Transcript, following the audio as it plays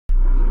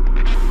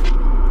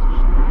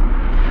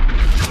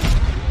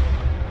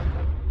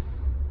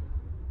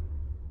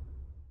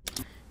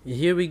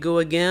Here we go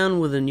again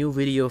with a new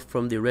video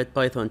from the Red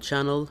Python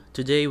channel.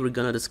 Today we're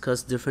gonna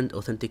discuss different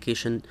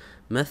authentication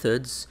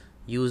methods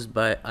used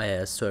by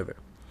IIS server.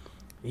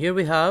 Here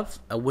we have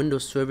a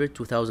Windows Server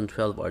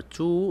 2012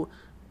 R2.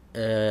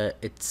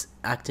 It's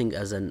acting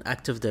as an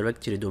Active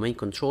Directory domain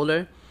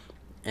controller,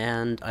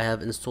 and I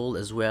have installed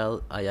as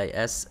well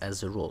IIS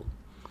as a role.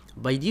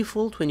 By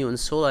default, when you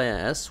install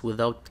IIS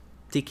without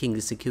ticking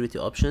the security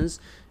options,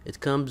 it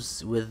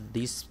comes with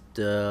these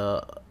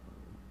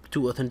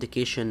two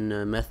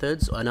authentication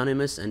methods,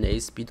 anonymous and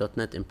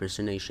ASP.NET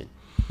impersonation.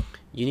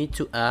 You need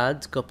to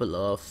add a couple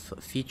of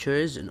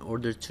features in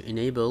order to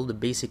enable the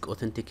basic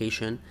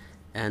authentication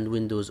and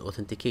Windows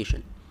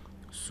authentication.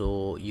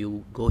 So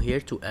you go here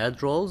to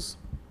add roles,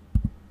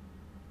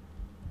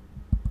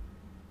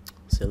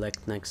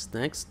 select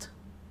next,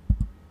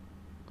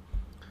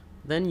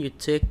 then you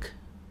tick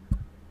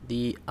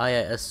the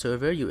IIS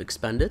server, you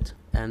expand it,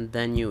 and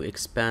then you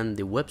expand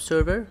the web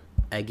server.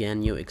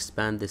 Again, you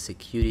expand the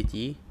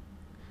security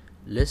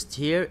list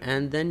here,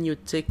 and then you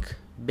tick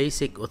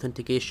basic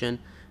authentication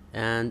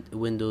and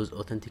Windows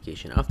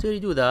authentication. After you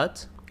do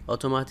that,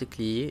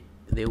 automatically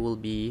they will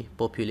be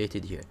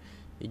populated here.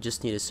 You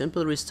just need a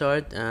simple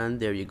restart, and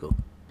there you go.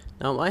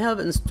 Now I have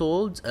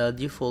installed a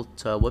default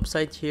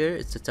website here.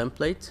 It's a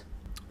template.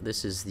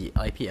 This is the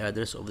IP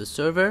address of the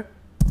server.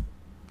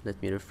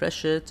 Let me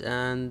refresh it,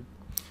 and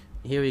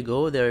here we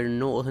go. There are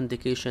no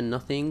authentication,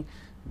 nothing,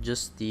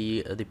 just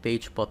the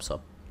page pops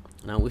up.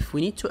 Now if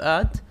we need to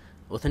add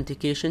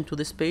authentication to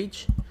this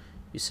page,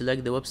 you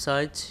select the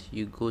website,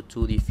 you go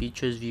to the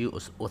features view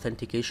of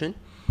authentication,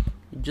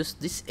 you just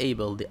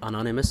disable the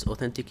anonymous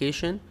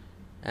authentication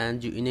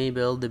and you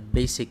enable the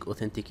basic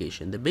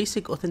authentication. The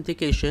basic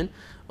authentication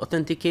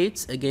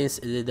authenticates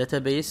against the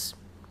database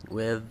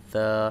with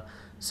a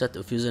set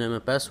of username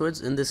and passwords.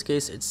 In this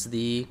case, it's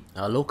the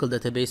local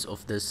database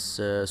of this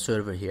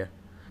server here.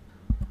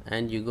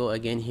 And you go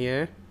again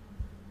here.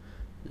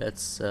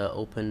 Let's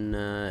open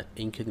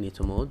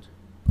incognito mode.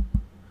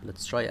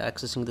 Let's try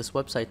accessing this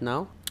website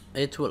now.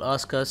 It will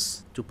ask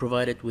us to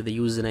provide it with a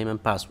username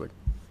and password.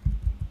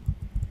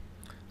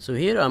 So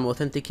here I'm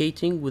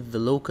authenticating with the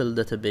local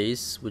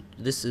database, which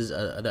this is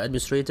the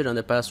administrator and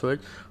the password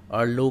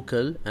are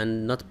local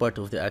and not part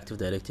of the Active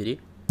Directory.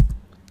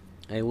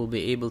 I will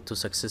be able to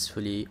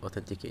successfully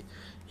authenticate.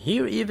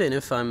 Here, even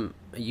if I'm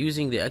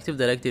using the Active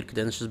Directory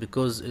credentials,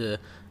 because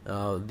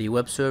the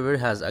web server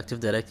has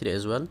Active Directory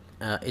as well,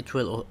 it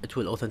will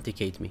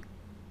authenticate me.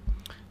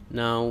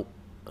 Now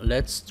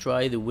let's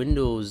try the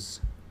Windows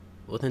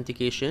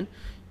authentication.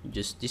 You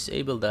just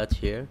disable that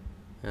here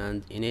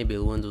and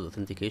enable Windows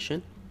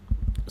authentication.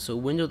 So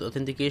Windows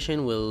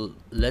authentication will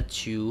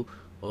let you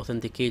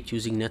authenticate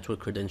using network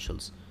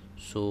credentials,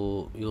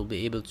 so you'll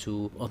be able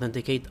to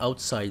authenticate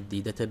outside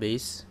the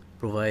database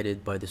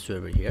provided by the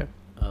server here.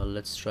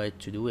 Let's try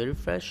to do a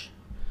refresh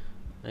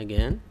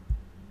again,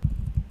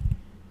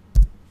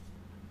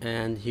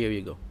 and here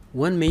you go.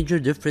 One major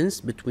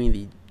difference between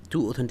the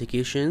two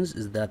authentications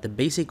is that the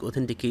basic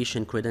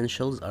authentication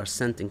credentials are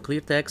sent in clear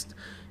text,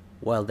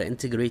 while the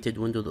integrated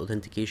Windows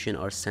authentication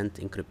are sent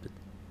encrypted.